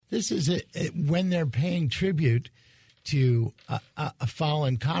this is when they're paying tribute to a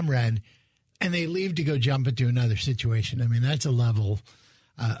fallen comrade, and they leave to go jump into another situation. I mean, that's a level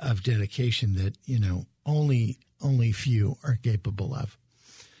of dedication that only few are capable of.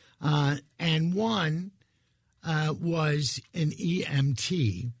 And one was an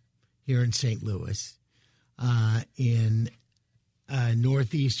EMT here in St. Louis in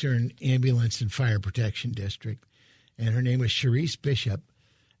Northeastern Ambulance and Fire Protection District. And her name was Sch'erica Bishop.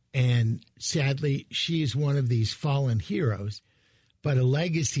 And sadly, she is one of these fallen heroes, but a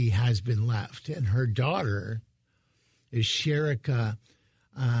legacy has been left. And her daughter is Sch'erica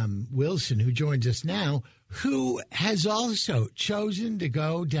Wilson, who joins us now, who has also chosen to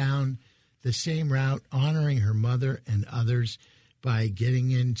go down the same route, honoring her mother and others by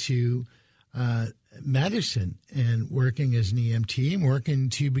getting into medicine and working as an EMT and working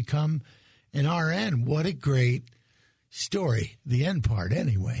to become an RN. What a great story, the end part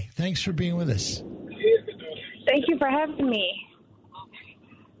anyway. Thanks for being with us. Thank you for having me.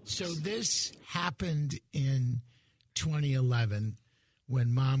 So this happened in 2011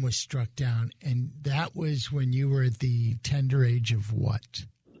 when Mom was struck down, and that was when you were at the tender age of what?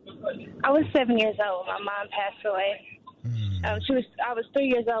 I was 7 years old. My mom passed away. I was 3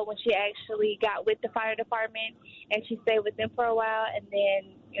 years old when she actually got with the fire department, and she stayed with them for a while, and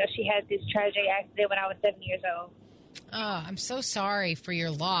then she had this tragic accident when I was 7 years old. Oh, I'm so sorry for your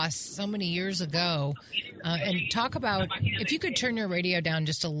loss so many years ago. And talk about, if you could turn your radio down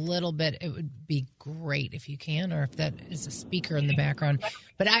just a little bit, it would be great if you can, or if that is a speaker in the background.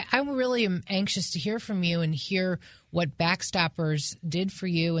 But I really am anxious to hear from you and hear what Backstoppers did for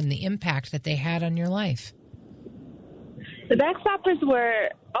you and the impact that they had on your life. The Backstoppers were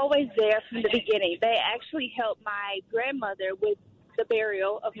always there from the beginning. They actually helped my grandmother with the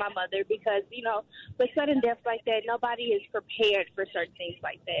burial of my mother because, with sudden deaths like that, nobody is prepared for certain things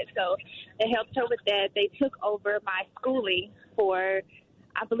like that. So they helped her with that. They took over my schooling for,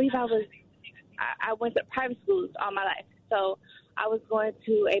 I believe I went to private schools all my life. So I was going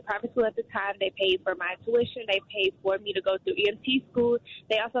to a private school at the time. They paid for my tuition. They paid for me to go through EMT school.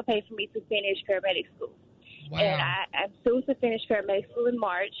 They also paid for me to finish paramedic school. Wow. And I'm soon to finish paramedic school in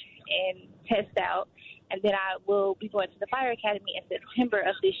March and test out. And then I will be going to the fire academy in September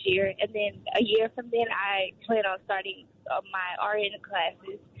of this year. And then a year from then, I plan on starting my RN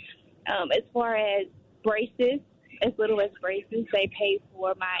classes. As far as braces, as little as braces, they pay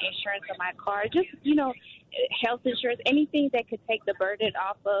for my insurance on my car. Just, health insurance, anything that could take the burden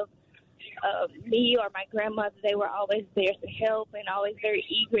off of me or my grandmother. They were always there to help and always very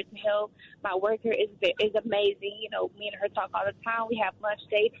eager to help. My worker is amazing. Me and her talk all the time. We have lunch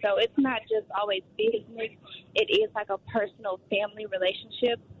dates. So it's not just always business. It is like a personal family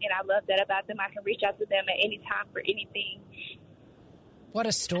relationship, and I love that about them. I can reach out to them at any time for anything. What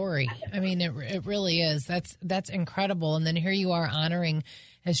a story. I mean, it really is. That's incredible. And then here you are honoring,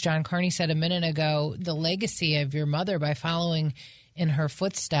 as John Carney said a minute ago, the legacy of your mother by following in her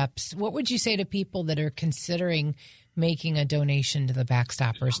footsteps. What would you say to people that are considering making a donation to the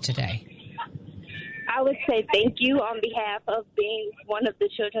Backstoppers today? I would say thank you on behalf of being one of the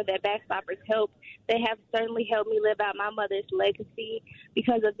children that Backstoppers helped. They have certainly helped me live out my mother's legacy.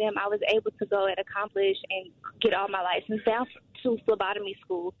 Because of them, I was able to go and accomplish and get all my license down to phlebotomy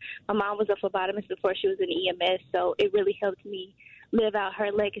school. My mom was a phlebotomist before she was in EMS, so it really helped me live out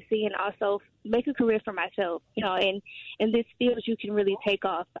her legacy and also make a career for myself. And in this field, you can really take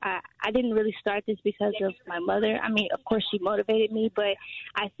off. I didn't really start this because of my mother. I mean, of course, she motivated me, but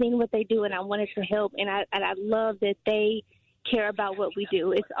I seen what they do, and I wanted to help. And I love that they care about what we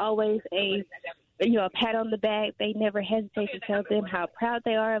do. It's always a pat on the back. They never hesitate to tell them how proud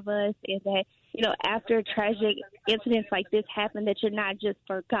they are of us, and that, after tragic incidents like this happen, that you're not just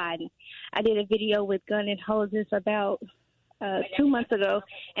forgotten. I did a video with Gun and Hoses about 2 months ago,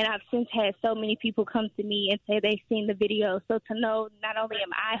 and I've since had so many people come to me and say they've seen the video. So to know not only am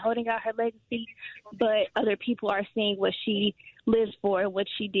I holding out her legacy, but other people are seeing what she lived for and what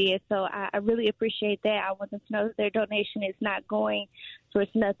she did. So I really appreciate that. I want them to know that their donation is not going towards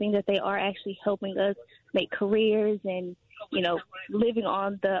nothing, that they are actually helping us make careers and, living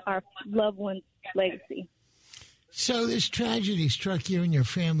on our loved ones' legacy. So this tragedy struck you and your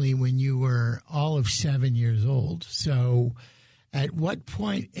family when you were all of 7 years old. So at what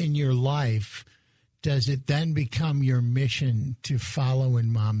point in your life does it then become your mission to follow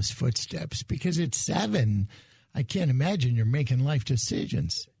in Mom's footsteps? Because at 7, I can't imagine you're making life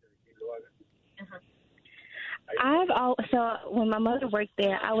decisions. So when my mother worked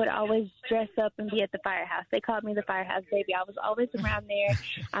there, I would always dress up and be at the firehouse. They called me the firehouse baby. I was always around there.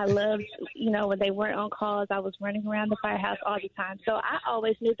 I loved, when they weren't on calls, I was running around the firehouse all the time. So I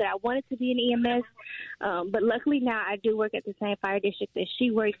always knew that I wanted to be in EMS. But luckily now I do work at the same fire district that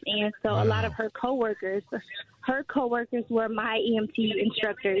she works in. So a lot of her coworkers were my EMT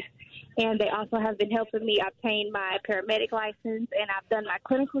instructors. And they also have been helping me obtain my paramedic license, and I've done my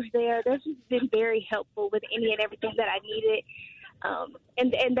clinicals there. They've just been very helpful with any and everything that I needed.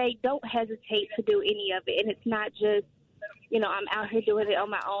 And they don't hesitate to do any of it. And it's not just, I'm out here doing it on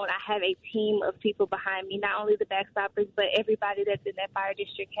my own. I have a team of people behind me, not only the Backstoppers, but everybody that's in that fire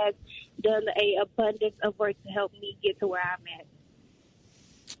district has done an abundance of work to help me get to where I'm at.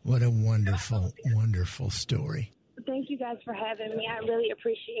 What a wonderful, wonderful story. Thank you guys for having me. I really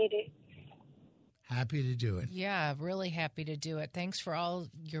appreciate it. Happy to do it. Yeah, really happy to do it. Thanks for all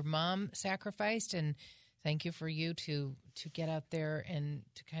your mom sacrificed, and thank you for you to get out there and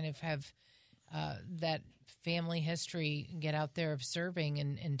to kind of have that family history, get out there of serving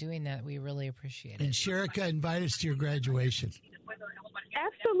and doing that. We really appreciate it. And Sch'erica, invite us to your graduation.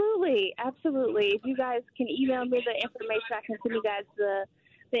 Absolutely. Absolutely. If you guys can email me the information, I can send you guys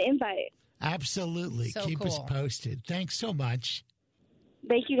the invite. Absolutely. So Keep us cool. posted. Thanks so much.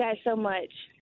 Thank you guys so much.